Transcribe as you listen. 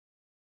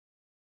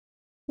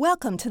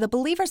Welcome to the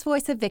Believer's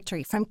Voice of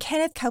Victory from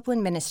Kenneth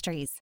Copeland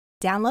Ministries.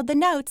 Download the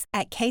notes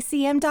at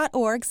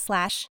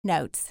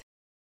kcm.org/notes.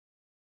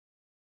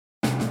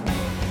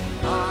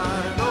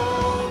 I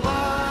know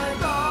my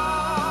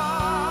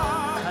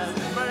God has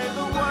made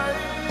the way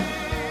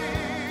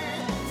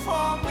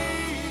for me.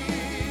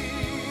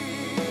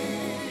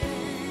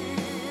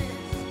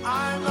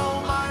 I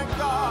know my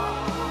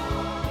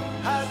God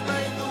has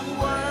made the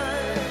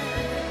way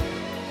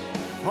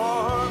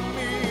for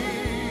me.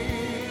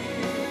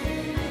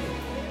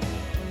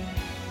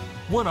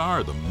 What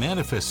are the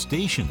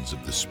manifestations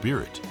of the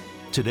Spirit?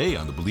 Today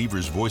on the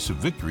Believer's Voice of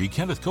Victory,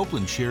 Kenneth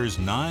Copeland shares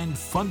 9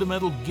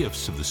 fundamental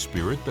gifts of the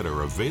Spirit that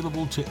are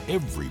available to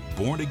every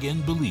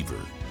born-again believer.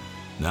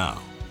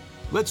 Now,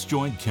 let's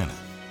join Kenneth.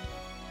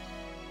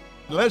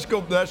 Let's go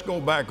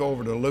back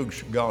over to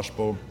Luke's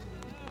Gospel.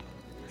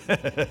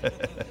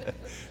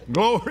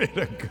 Glory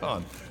to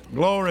God.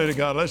 Glory to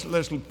God.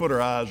 Let's put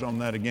our eyes on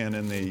that again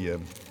in the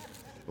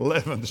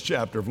 11th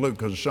chapter of Luke,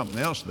 because there's something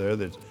else there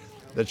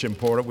that's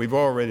important. We've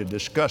already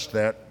discussed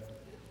that.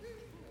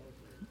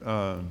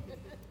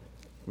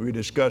 We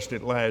discussed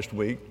it last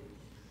week,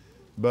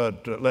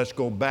 but let's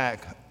go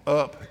back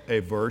up a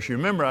verse. You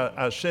remember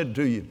I said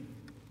to you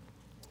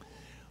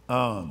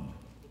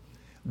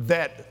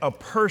that a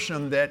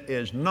person that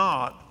is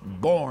not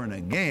born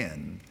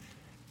again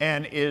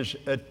and is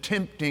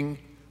attempting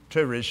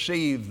to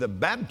receive the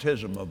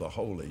baptism of the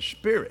Holy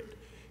Spirit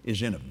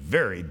is in a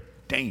very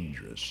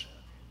dangerous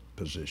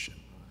position.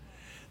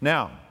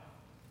 Now,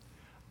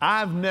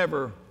 I have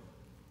never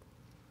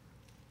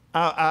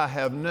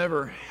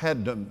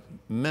had to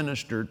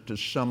minister to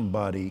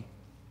somebody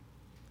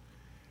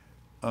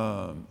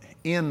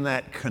in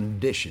that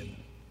condition.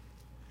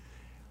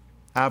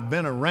 I've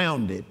been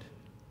around it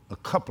a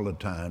couple of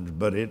times,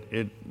 but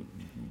it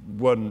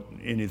wasn't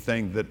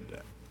anything that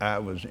I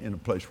was in a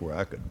place where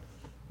I could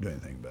do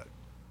anything about it.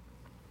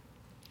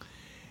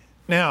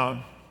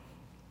 Now,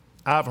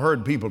 I've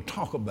heard people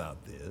talk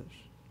about this,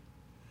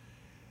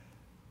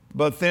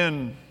 but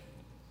then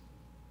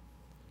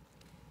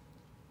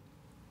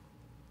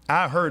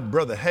I heard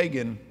Brother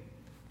Hagin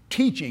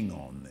teaching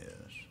on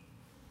this.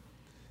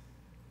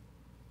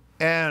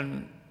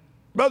 And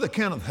Brother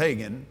Kenneth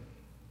Hagin,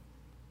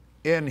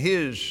 in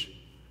his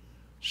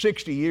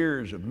 60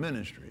 years of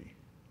ministry,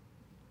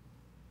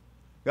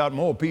 got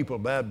more people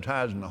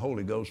baptized in the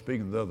Holy Ghost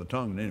speaking the other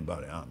tongue than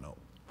anybody I know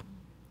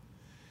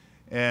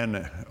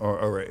and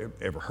or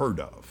ever heard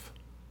of.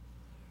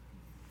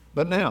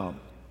 But now,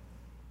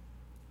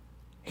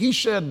 he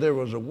said there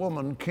was a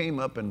woman came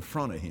up in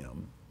front of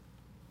him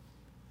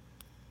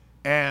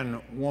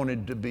and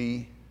wanted to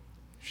be,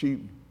 she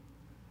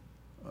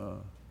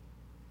wanted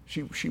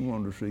to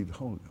receive the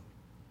Holy Ghost.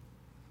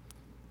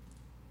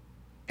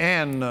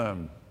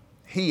 And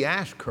he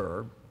asked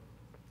her,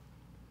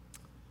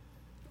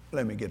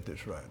 let me get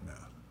this right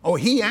now. Oh,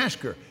 he asked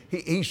her,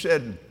 he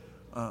said,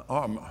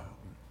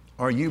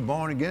 are you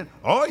born again?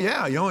 Oh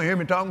yeah, you don't hear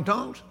me talking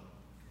tongues?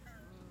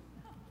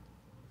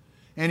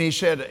 And he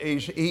said,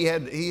 he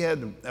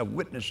had a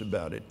witness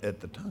about it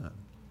at the time.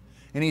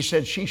 And he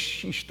said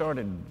she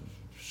started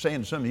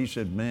saying something. He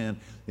said, man,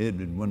 it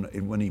wasn't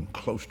even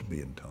close to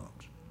being tongues.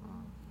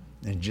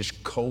 And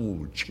just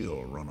cold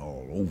chill run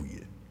all over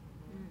you.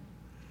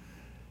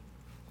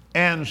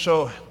 And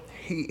so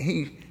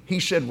he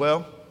said,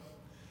 well,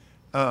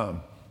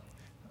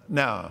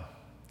 now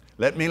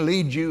let me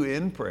lead you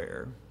in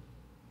prayer.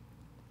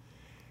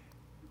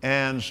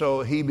 And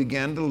so he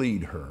began to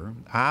lead her.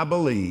 I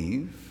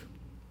believe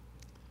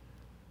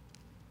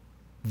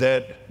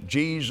that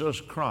Jesus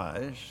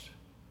Christ,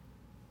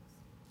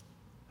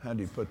 how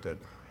do you put that?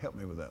 Help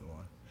me with that,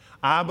 Lord.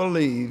 I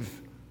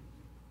believe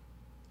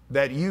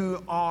that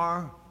you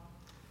are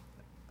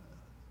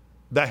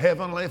the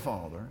Heavenly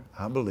Father.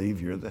 I believe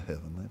you're the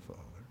Heavenly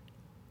Father.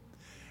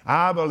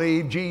 I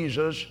believe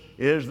Jesus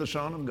is the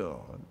Son of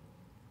God.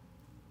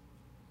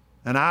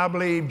 And I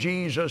believe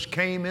Jesus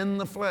came in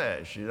the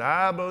flesh.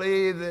 I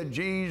believe that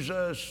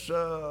Jesus,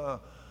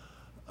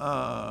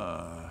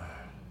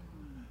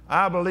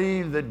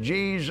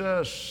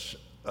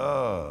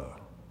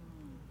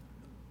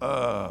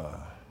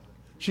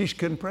 she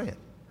couldn't pray it.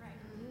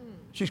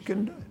 She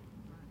couldn't do it.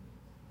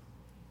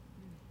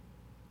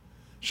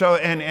 So,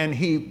 and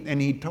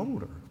he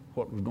told her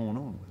what was going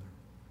on with her.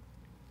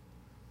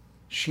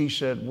 She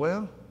said,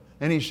 well,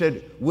 and he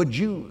said, would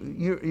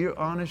you're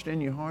honest in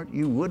your heart,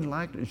 you would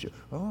like to? She said,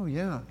 oh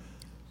yeah.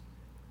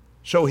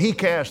 So he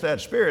cast that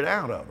spirit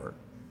out of her.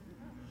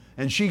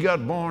 And she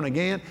got born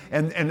again,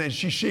 and then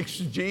she seeks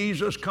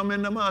Jesus, come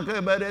into my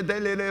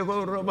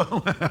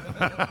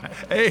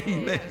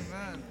Amen.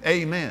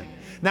 Amen.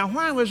 Now,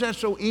 why was that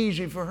so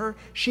easy for her?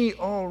 She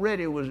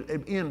already was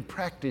in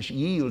practice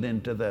yielding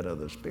to that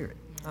other spirit.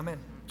 Amen.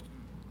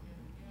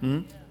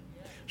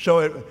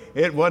 So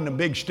it wasn't a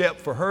big step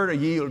for her to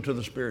yield to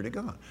the Spirit of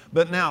God.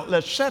 But now,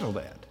 let's settle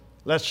that.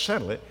 Let's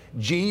settle it.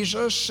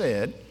 Jesus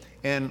said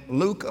in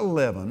Luke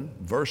 11,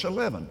 verse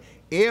 11,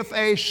 if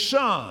a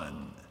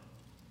son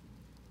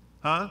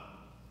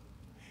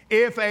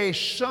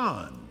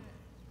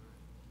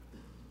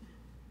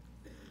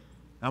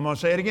I'm going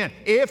to say it again.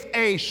 If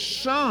a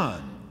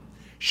son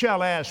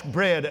shall ask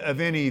bread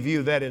of any of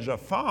you that is a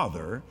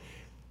father,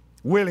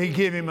 will he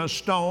give him a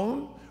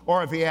stone?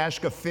 Or if he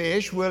ask a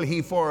fish, will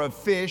he for a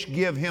fish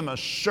give him a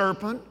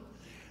serpent?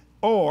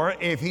 Or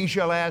if he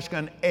shall ask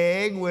an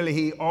egg, will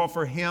he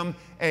offer him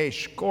a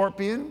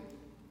scorpion?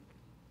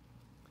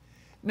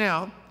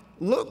 Now,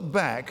 look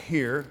back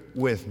here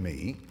with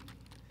me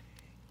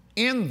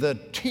in the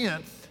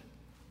 10th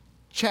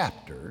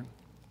chapter.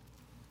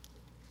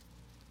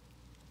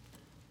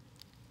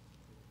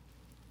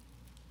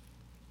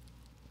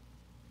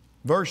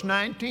 Verse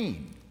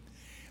 19.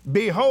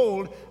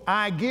 Behold,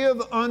 I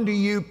give unto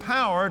you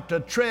power to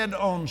tread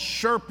on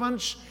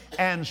serpents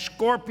and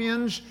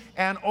scorpions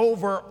and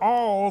over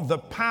all the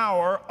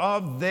power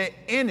of the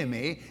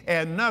enemy,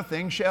 and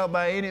nothing shall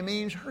by any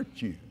means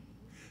hurt you.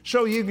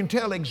 So you can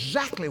tell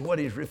exactly what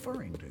he's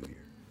referring to here.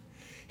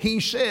 He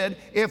said,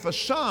 if a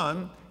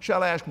son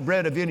shall ask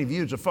bread of any of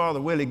you as a father,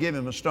 will he give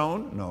him a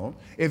stone? No.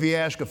 If he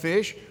ask a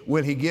fish,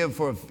 will he give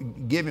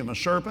him a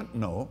serpent?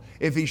 No.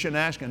 If he should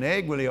ask an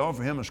egg, will he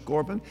offer him a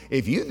scorpion?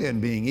 If you then,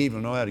 being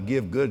evil, know how to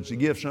give good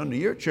gifts unto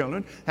your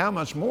children, how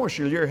much more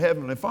shall your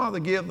heavenly Father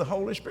give the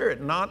Holy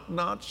Spirit?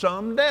 Not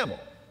some devil.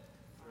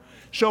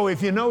 So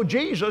if you know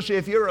Jesus,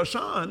 if you're a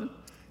son,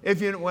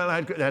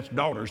 that's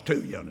daughters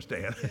too, you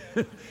understand.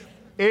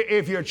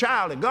 If you're a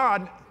child of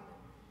God,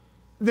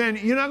 then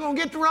you're not going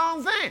to get the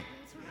wrong thing.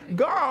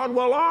 God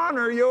will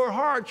honor your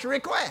heart's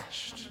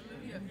request.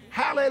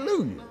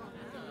 Hallelujah.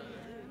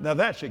 Now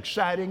that's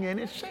exciting in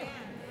itself.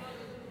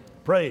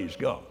 Praise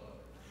God.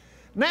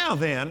 Now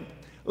then,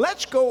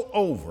 let's go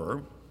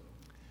over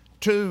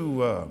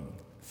to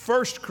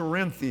 1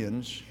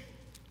 Corinthians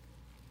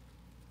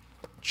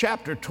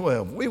chapter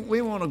 12.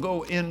 We want to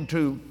go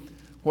into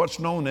what's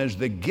known as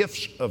the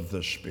gifts of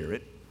the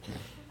Spirit.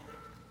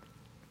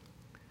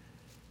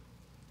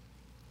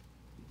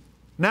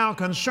 Now,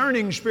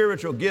 concerning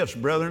spiritual gifts,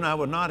 brethren, I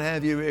would not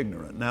have you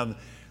ignorant. Now,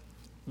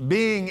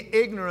 being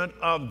ignorant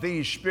of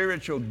these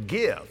spiritual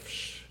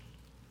gifts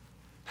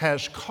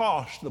has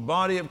cost the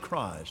body of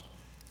Christ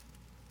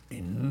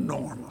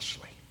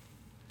enormously.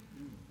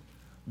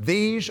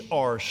 These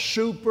are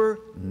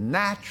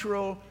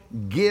supernatural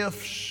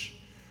gifts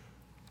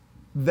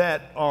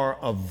that are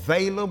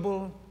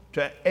available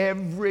to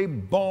every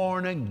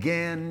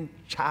born-again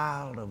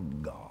child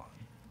of God,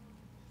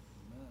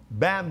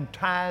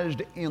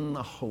 baptized in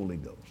the Holy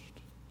Ghost,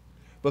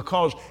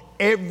 because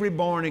every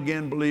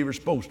born-again believer is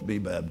supposed to be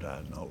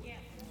baptized in the Holy Ghost.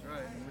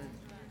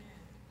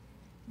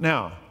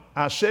 Now,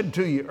 I said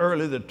to you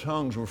earlier that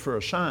tongues were for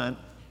a sign.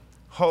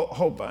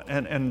 Hope,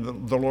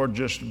 and the Lord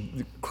just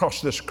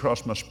crossed this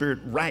across my spirit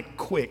right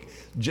quick.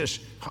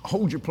 Just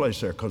hold your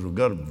place there, because we've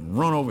got to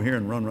run over here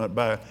and run right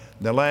by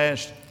the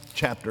last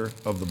chapter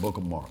of the book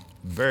of Mark.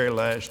 Very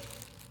last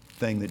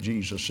thing that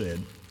Jesus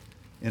said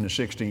in the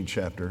 16th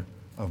chapter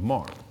of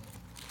Mark.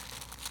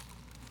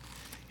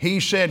 He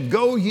said,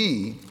 go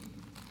ye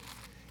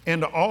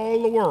into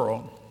all the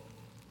world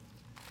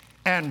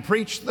and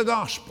preach the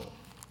gospel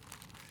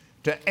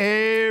to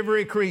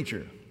every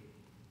creature.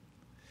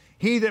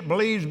 He that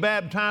believes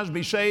baptized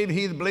be saved,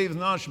 he that believeth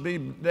not shall be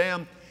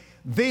damned.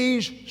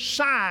 These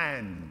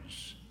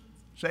signs,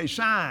 say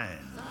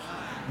signs.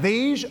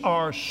 These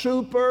are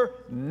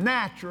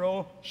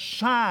supernatural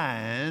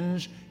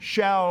signs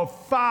shall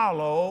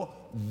follow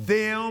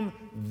them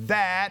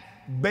that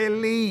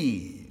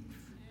believe.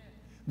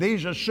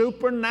 These are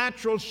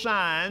supernatural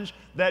signs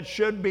that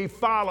should be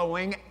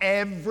following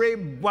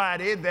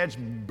everybody that's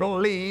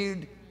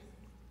believed.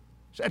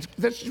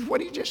 That's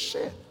what he just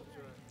said.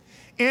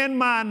 In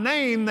my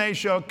name they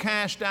shall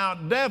cast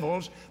out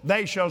devils.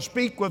 They shall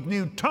speak with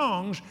new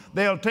tongues.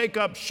 They'll take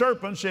up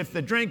serpents. If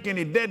they drink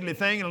any deadly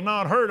thing, it'll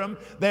not hurt them.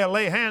 They'll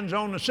lay hands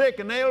on the sick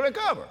and they'll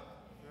recover.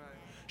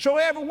 So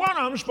every one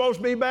of them is supposed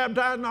to be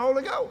baptized in the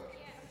Holy Ghost.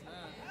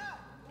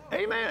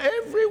 Amen.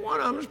 Every one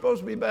of them is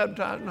supposed to be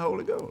baptized in the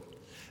Holy Ghost.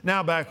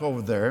 Now back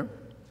over there.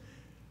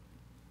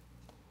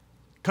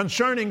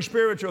 Concerning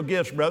spiritual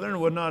gifts, brethren, I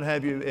would not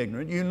have you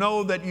ignorant. You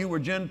know that you were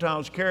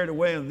Gentiles carried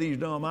away into these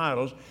dumb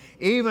idols,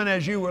 even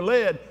as you were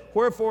led.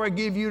 Wherefore I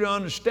give you to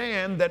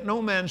understand that no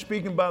man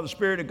speaking by the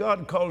Spirit of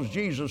God calls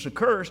Jesus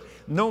accursed.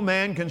 No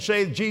man can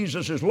say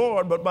Jesus is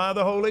Lord but by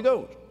the Holy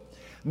Ghost.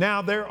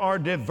 Now there are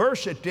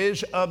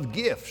diversities of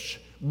gifts,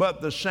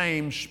 but the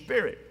same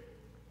Spirit.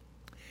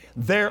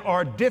 There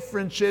are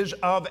differences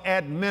of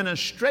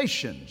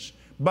administrations,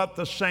 but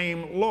the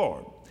same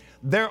Lord.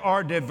 There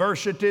are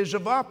diversities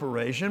of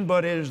operation,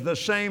 but it is the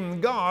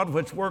same God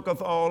which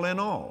worketh all in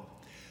all.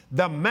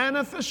 The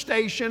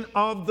manifestation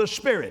of the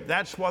Spirit,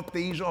 that's what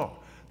these are.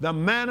 The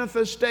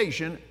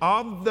manifestation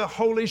of the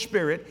Holy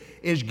Spirit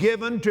is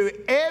given to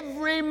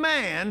every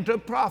man to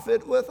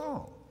profit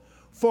withal.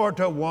 For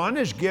to one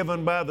is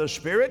given by the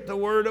Spirit the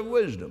word of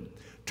wisdom,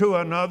 to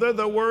another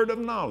the word of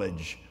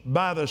knowledge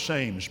by the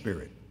same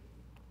Spirit,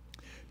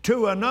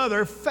 to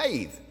another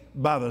faith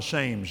by the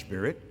same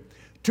Spirit,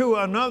 to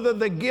another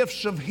the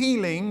gifts of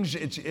healings,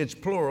 it's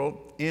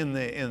plural in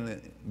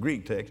the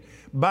Greek text,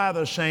 by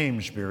the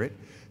same Spirit,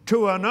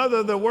 to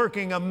another the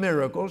working of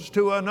miracles,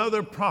 to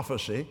another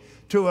prophecy,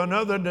 to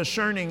another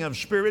discerning of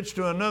spirits,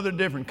 to another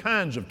different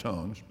kinds of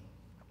tongues,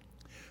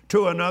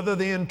 to another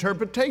the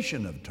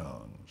interpretation of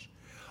tongues.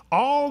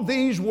 All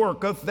these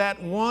worketh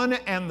that one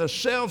and the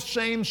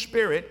selfsame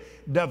Spirit,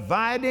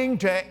 dividing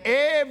to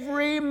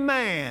every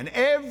man,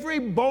 every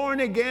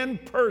born-again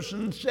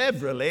person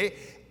severally,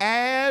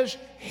 as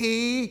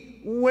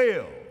He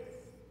will.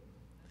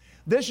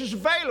 This is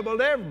available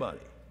to everybody.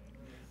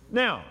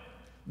 Now,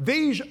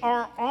 these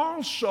are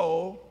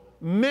also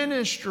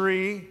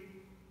ministry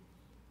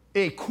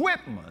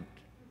equipment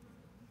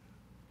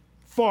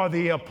for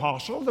the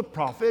apostle, the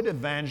prophet,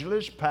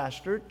 evangelist,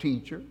 pastor,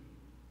 teacher.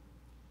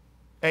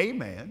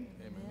 Amen.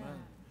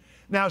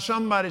 Now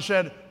somebody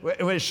said,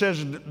 well, it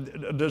says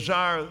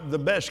desire the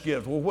best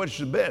gift. Well, what's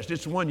the best?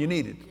 It's the one you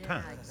need at the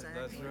time.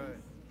 Exactly. That's right.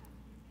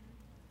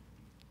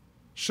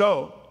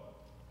 So,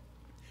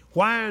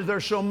 why is there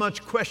so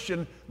much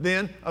question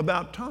then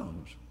about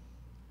tongues?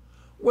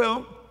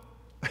 Well,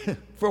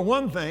 for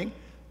one thing,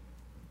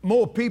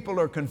 more people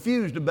are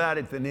confused about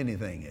it than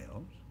anything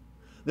else.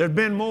 There's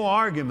been more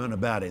argument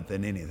about it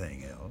than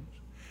anything else.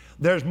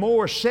 There's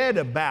more said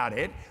about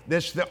it.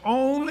 It's the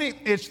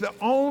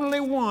only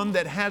one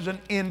that has an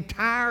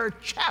entire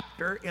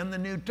chapter in the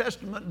New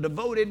Testament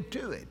devoted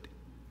to it.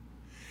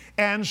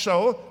 And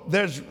so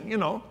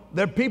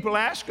there people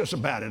ask us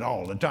about it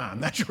all the time.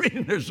 That's the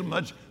reason there's so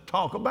much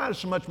talk about it,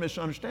 so much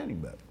misunderstanding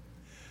about it.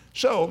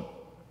 So,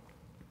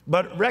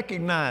 but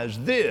recognize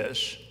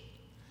this,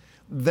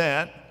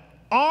 that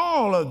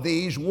all of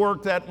these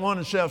work that one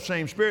and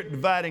self-same Spirit,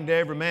 dividing to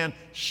every man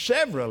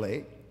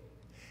severally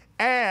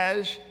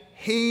as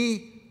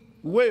He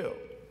will.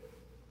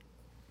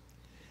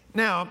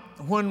 Now,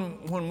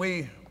 when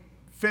we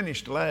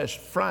finished last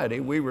Friday,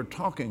 we were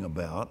talking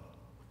about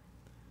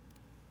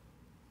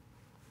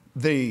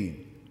the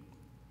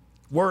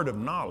word of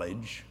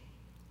knowledge.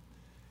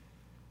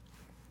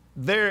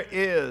 There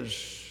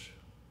is,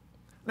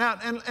 now,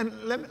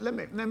 and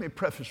let me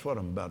preface what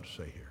I'm about to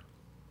say here.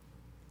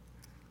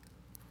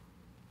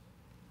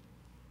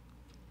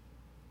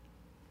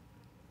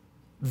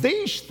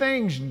 These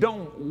things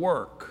don't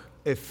work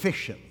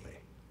efficiently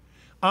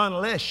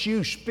unless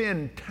you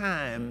spend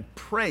time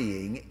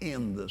praying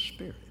in the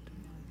Spirit.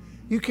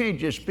 You can't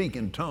just speak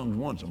in tongues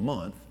once a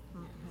month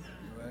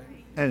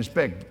and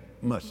expect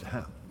much to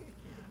happen.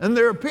 And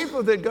there are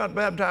people that got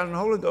baptized in the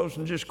Holy Ghost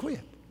and just quit,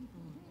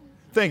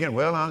 thinking,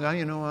 well,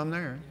 I'm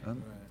there.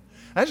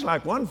 That's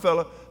like one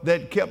fellow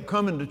that kept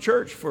coming to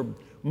church for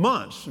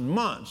months and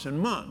months and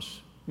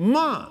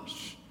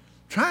months,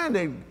 trying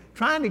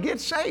to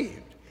get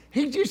saved.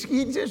 He just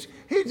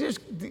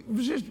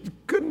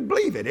couldn't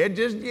believe it.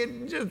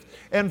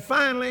 And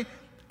finally,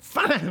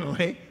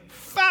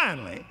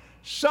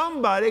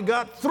 somebody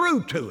got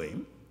through to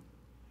him.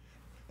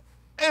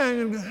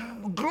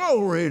 And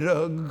glory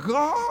to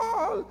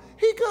God,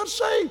 he got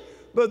saved.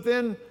 But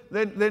then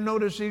they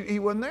noticed he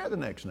wasn't there the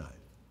next night.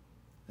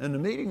 And the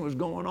meeting was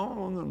going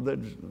on,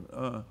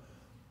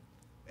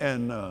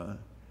 and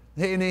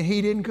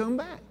he didn't come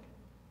back.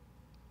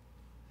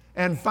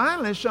 And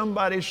finally,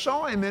 somebody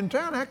saw him in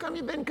town. How come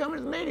you been coming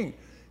to the meeting?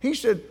 He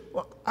said,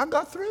 well, I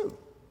got through.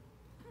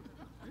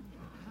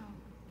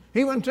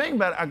 He wasn't saying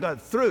about it, I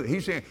got through.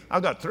 He's saying, I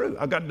got through.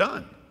 I got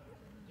done.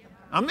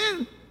 I'm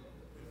in.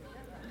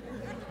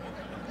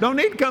 Don't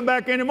need to come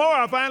back anymore.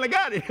 I finally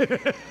got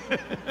it.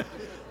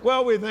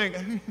 Well, we think,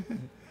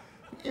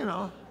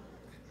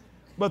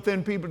 But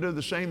then people do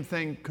the same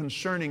thing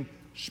concerning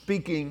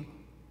speaking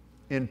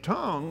in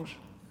tongues,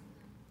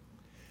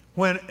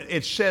 when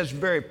it says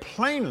very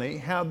plainly,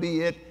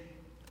 howbeit,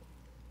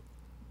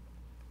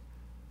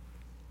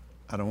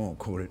 I don't want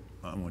to quote it,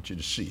 I want you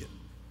to see it.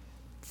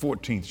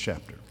 14th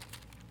chapter.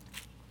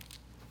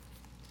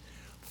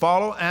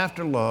 Follow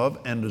after love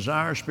and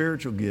desire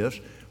spiritual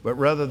gifts, but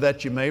rather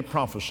that you may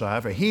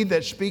prophesy. For he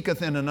that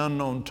speaketh in an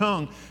unknown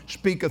tongue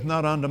speaketh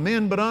not unto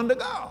men, but unto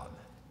God.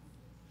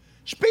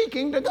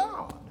 Speaking to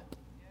God.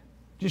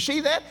 Do you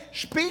see that?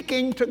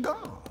 Speaking to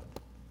God.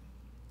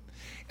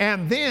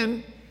 And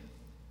then,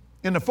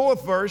 in the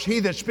 4th verse, he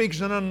that speaks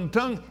in an unknown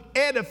tongue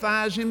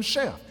edifies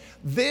himself.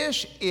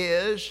 This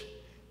is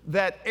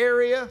that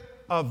area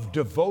of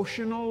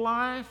devotional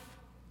life,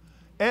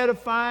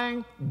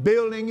 edifying,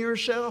 building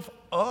yourself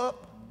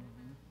up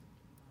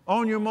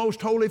on your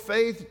most holy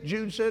faith,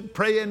 Jude said,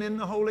 praying in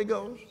the Holy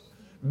Ghost,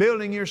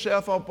 building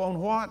yourself up on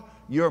what?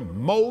 Your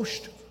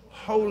most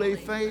holy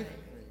faith.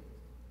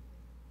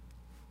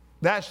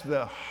 That's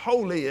the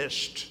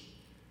holiest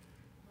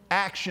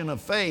action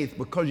of faith,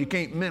 because you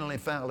can't mentally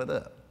foul it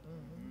up.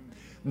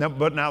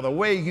 Now the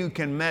way you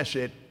can mess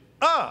it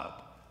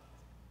up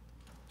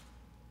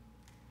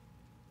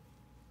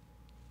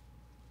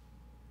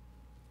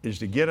is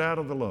to get out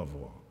of the love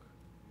walk.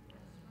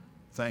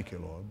 Thank you,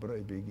 Lord.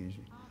 But big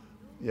easy.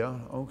 Yeah,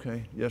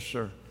 okay. Yes,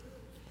 sir.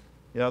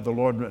 Yeah, the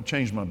Lord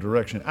changed my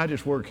direction. I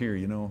just work here,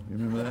 You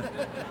remember that?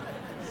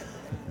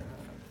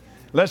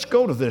 Let's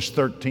go to this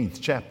 13th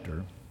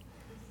chapter.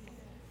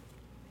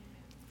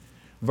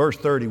 Verse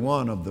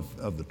 31 of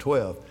the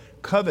 12th.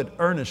 covet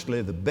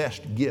earnestly the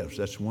best gifts.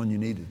 That's the one you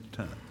need at the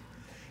time.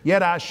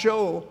 Yet I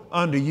show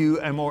unto you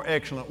a more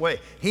excellent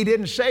way. He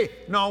didn't say,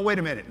 no, wait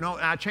a minute. No,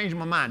 I changed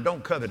my mind.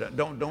 Don't covet.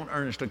 Don't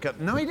earnestly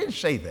covet. No, he didn't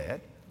say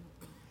that.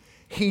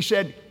 He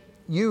said,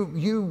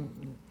 you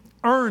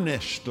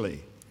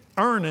earnestly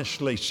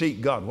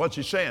seek God. What's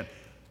he saying?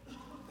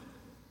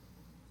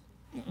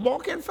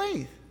 Walk in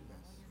faith.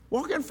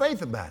 Walk in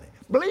faith about it.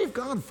 Believe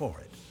God for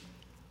it.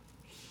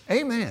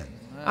 Amen.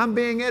 I'm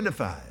being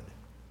edified.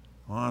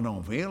 Well, I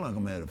don't feel like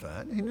I'm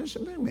edified. He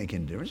doesn't make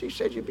any difference. He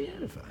said you'd be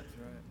edified.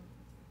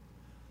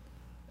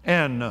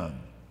 And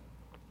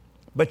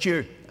but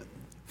your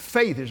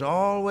faith is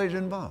always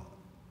involved.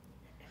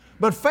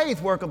 But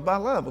faith worketh by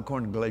love,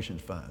 according to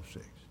Galatians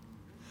 5:6.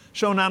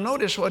 So now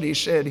notice what he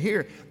said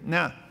here.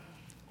 Now,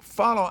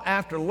 follow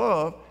after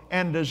love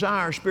and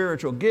desire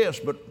spiritual gifts,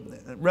 but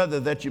rather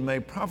that you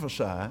may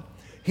prophesy.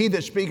 He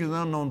that speaketh in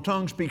unknown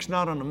tongue speaks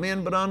not unto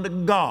men, but unto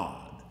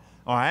God.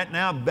 All right,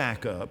 now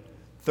back up,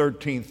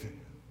 13th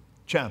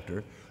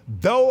chapter.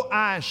 Though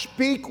I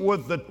speak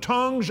with the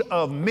tongues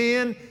of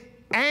men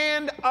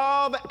and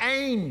of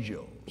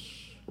angels,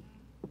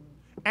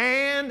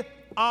 I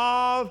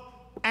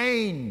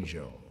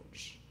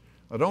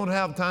don't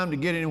have time to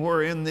get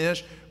anywhere in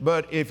this,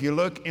 but if you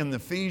look in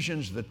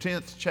Ephesians, the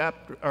 3rd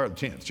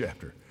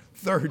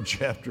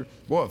chapter,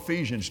 boy,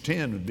 Ephesians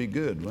 10 would be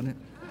good, wouldn't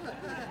it?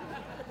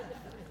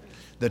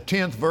 The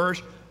 10th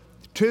verse,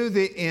 to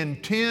the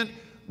intent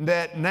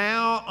that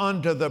now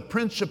unto the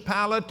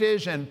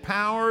principalities and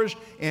powers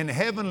in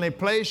heavenly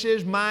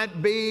places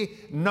might be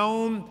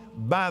known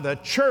by the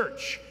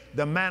church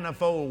the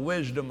manifold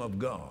wisdom of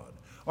God.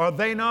 Are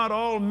they not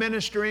all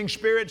ministering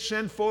spirits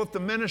sent forth to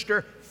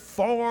minister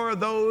for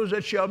those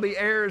that shall be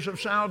heirs of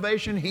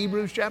salvation?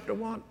 Hebrews chapter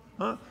 1.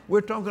 Huh?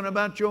 We're talking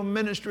about your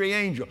ministry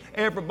angel.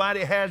 Everybody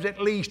has at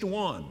least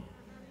one.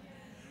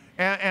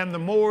 And the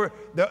more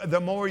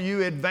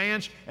you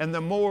advance, and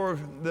the more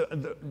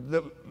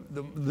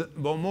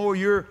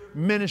your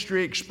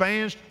ministry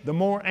expands, the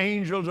more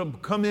angels will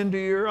come into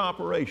your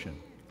operation.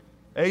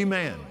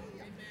 Amen.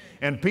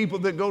 And people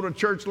that go to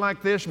church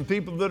like this, and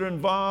people that are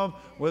involved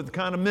with the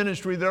kind of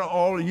ministry that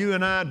all of you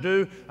and I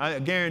do, I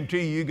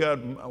guarantee you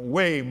got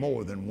way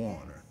more than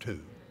one or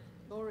two.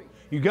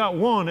 You got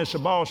one that's a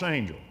boss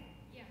angel.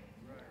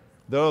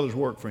 The others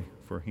work for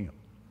him.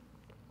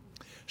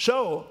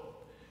 So,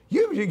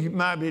 you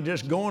might be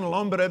just going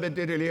along,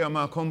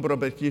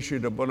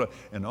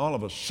 and all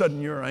of a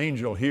sudden your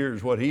angel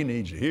hears what he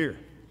needs to hear.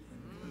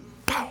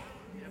 Pow!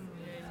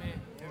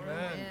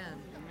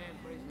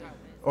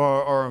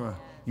 Or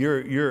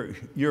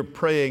you're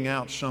praying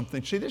out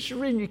something. See, this is the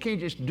reason you can't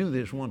just do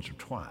this once or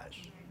twice.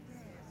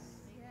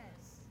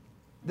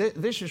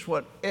 This is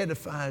what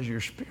edifies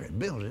your spirit,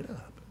 builds it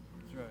up.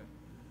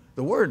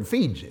 The Word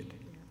feeds it.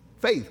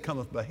 Faith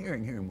cometh by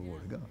hearing the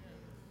Word of God.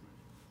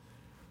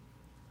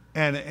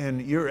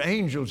 And your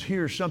angels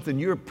hear something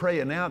you're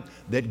praying out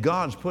that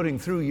God's putting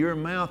through your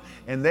mouth,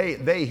 and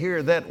they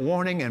hear that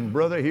warning, and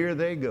brother, here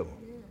they go.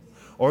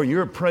 Or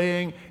you're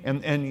praying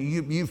and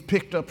you've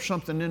picked up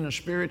something in the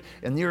Spirit,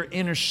 and you're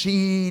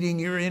interceding,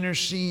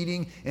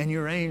 and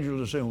your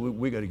angels are saying,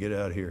 we got to get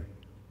out of here.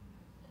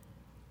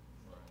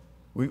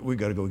 We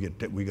got to go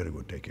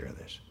take care of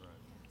this.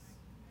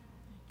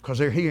 Because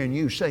they're hearing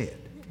you say it.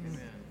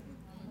 Amen.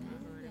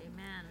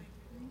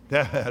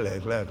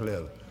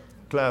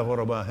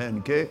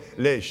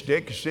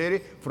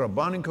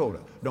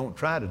 Don't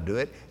try to do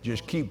it.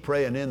 Just keep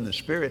praying in the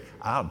Spirit.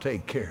 I'll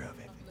take care of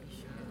it.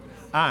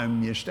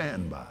 I'm your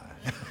standby.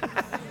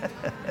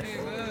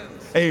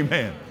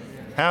 Amen.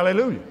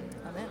 Hallelujah.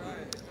 Amen.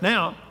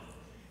 Now,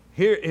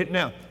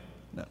 now,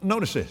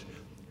 notice this.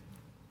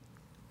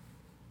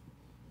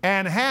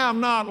 And have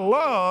not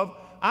love,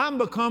 I'm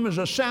become as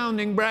a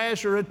sounding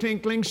brass or a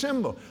tinkling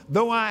cymbal.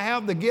 Though I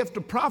have the gift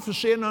of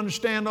prophecy and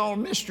understand all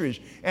mysteries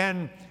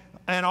and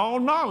all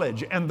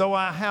knowledge, and though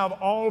I have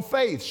all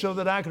faith so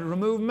that I could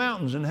remove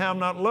mountains and have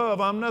not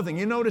love, I'm nothing.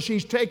 You notice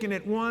he's taking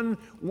it one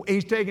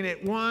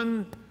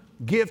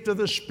gift of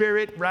the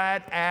Spirit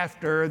right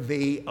after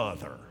the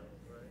other.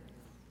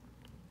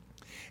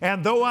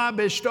 And though I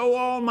bestow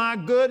all my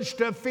goods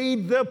to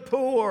feed the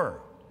poor,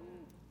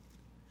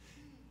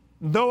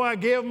 though I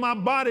give my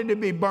body to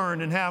be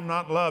burned and have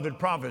not love, it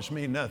profits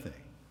me nothing.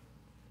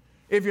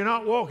 If you're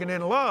not walking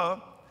in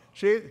love,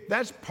 see,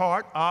 that's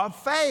part of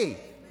faith.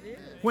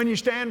 When you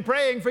stand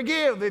praying,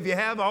 forgive if you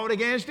have aught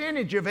against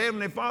any. Your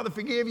Heavenly Father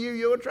forgive you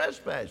your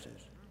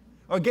trespasses.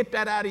 Or get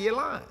that out of your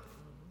life.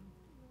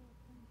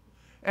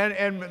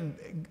 And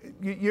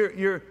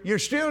you're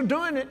still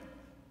doing it.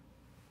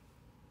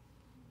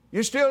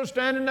 You're still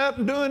standing up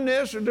and doing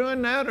this or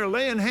doing that or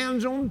laying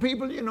hands on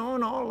people, and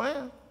all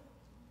that.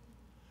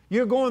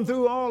 You're going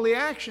through all the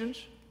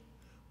actions,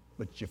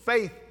 but your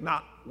faith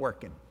not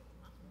working.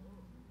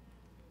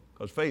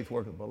 Because faith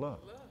worketh by love.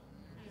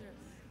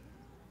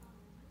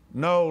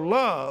 No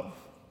love,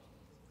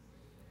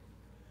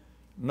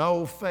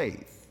 no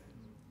faith.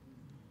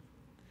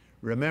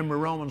 Remember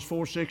Romans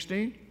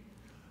 4:16?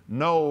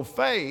 No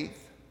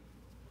faith,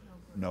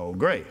 no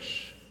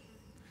grace.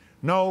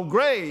 No,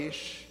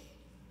 grace,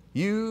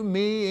 you,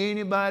 me,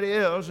 anybody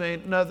else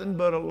ain't nothing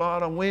but a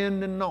lot of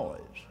wind and noise.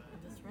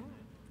 That's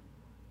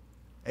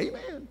right.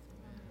 Amen.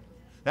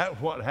 That's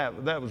what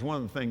happened. That was one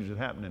of the things that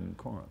happened in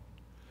Corinth,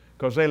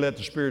 because they let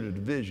the spirit of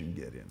division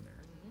get in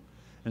there.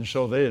 And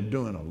so they're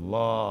doing a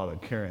lot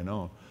of carrying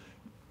on.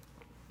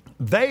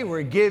 They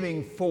were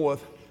giving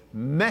forth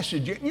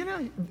messages. You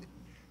know,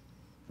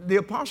 the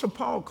Apostle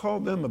Paul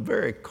called them a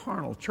very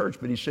carnal church,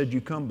 but he said,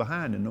 you come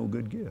behind in no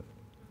good gift.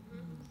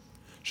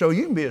 So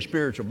you can be a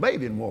spiritual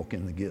baby and walk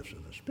in the gifts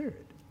of the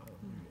Spirit.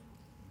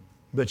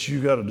 But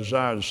you got to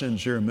desire the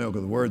sincere milk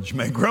of the word that you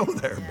may grow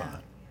thereby.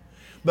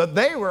 But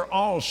they were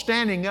all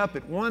standing up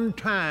at one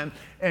time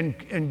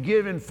and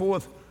giving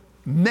forth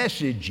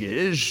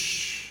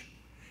messages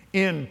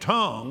in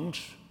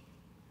tongues,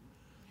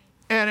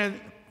 and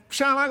it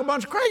sounded like a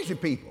bunch of crazy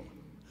people.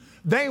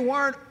 They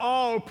weren't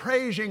all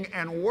praising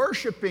and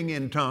worshiping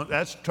in tongues.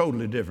 That's a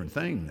totally different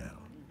thing now,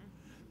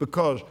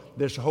 because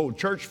there's a whole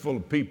church full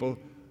of people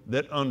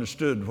that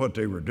understood what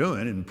they were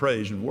doing and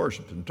praised and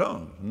worshiped in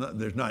tongues.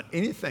 There's not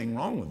anything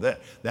wrong with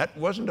that. That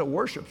wasn't a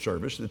worship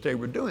service that they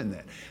were doing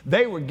that.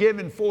 They were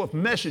giving forth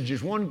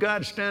messages. One guy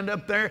would stand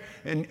up there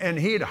and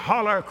he'd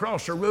holler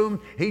across the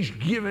room. He's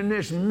giving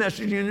this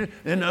message, and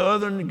the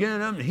other one get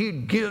up and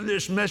he'd give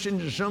this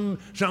message, and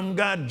some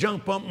guy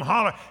jump up and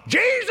holler,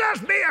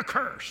 Jesus be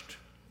accursed.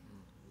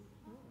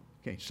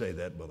 Can't say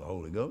that by the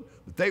Holy Ghost,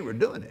 but they were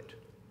doing it.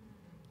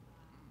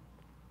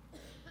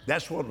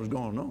 That's what was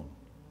going on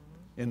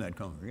in that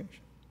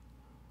congregation.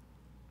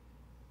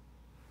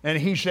 And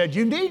he said,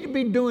 you need to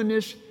be doing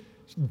this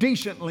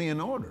decently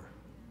in order.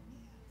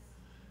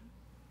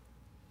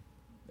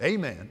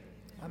 Amen.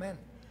 Amen.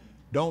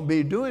 Don't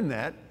be doing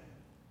that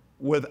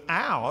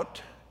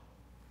without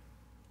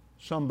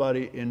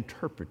somebody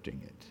interpreting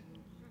it.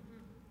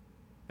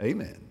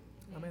 Amen.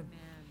 Amen.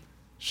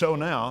 So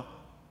now,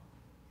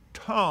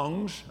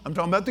 tongues, I'm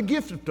talking about the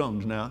gift of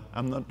tongues now.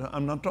 I'm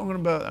not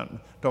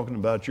talking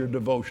about your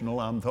devotional.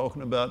 I'm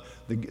talking about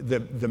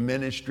the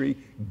ministry,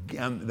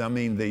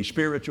 the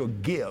spiritual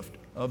gift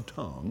of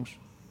tongues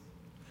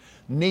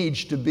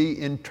needs to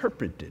be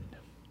interpreted,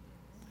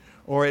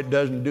 or it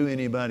doesn't do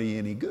anybody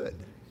any good.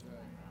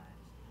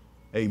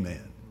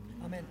 Amen.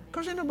 Amen.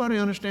 Because ain't nobody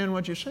understand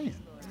what you're saying.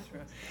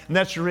 And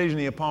that's the reason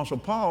the Apostle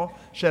Paul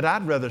said,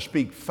 I'd rather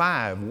speak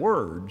 5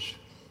 words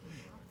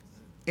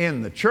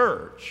in the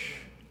church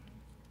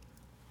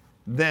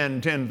than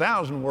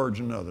 10,000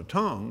 words in other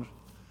tongues,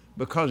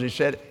 because he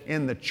said,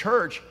 in the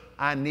church,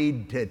 I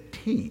need to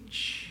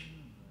teach.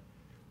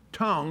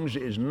 Tongues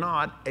is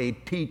not a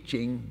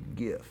teaching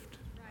gift.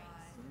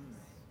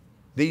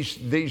 These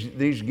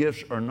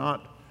gifts are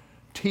not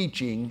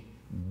teaching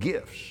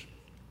gifts.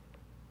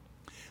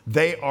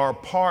 They are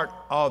part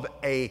of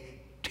a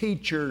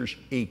teacher's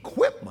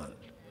equipment.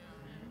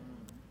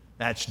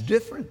 That's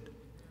different.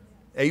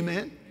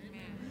 Amen?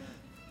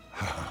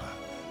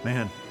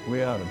 Man,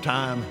 we're out of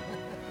time.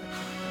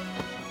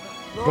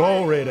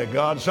 Glory to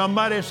God.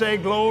 Somebody say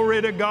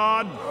glory to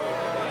God.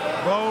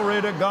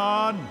 Glory to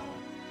God.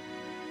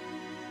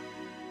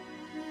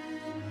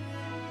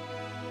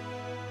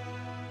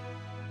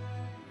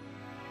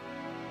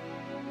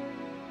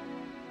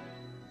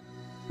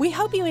 We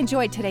hope you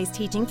enjoyed today's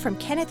teaching from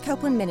Kenneth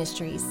Copeland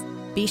Ministries.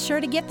 Be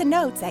sure to get the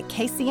notes at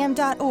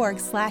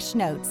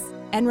kcm.org/notes.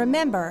 And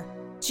remember,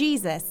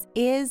 Jesus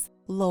is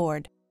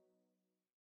Lord.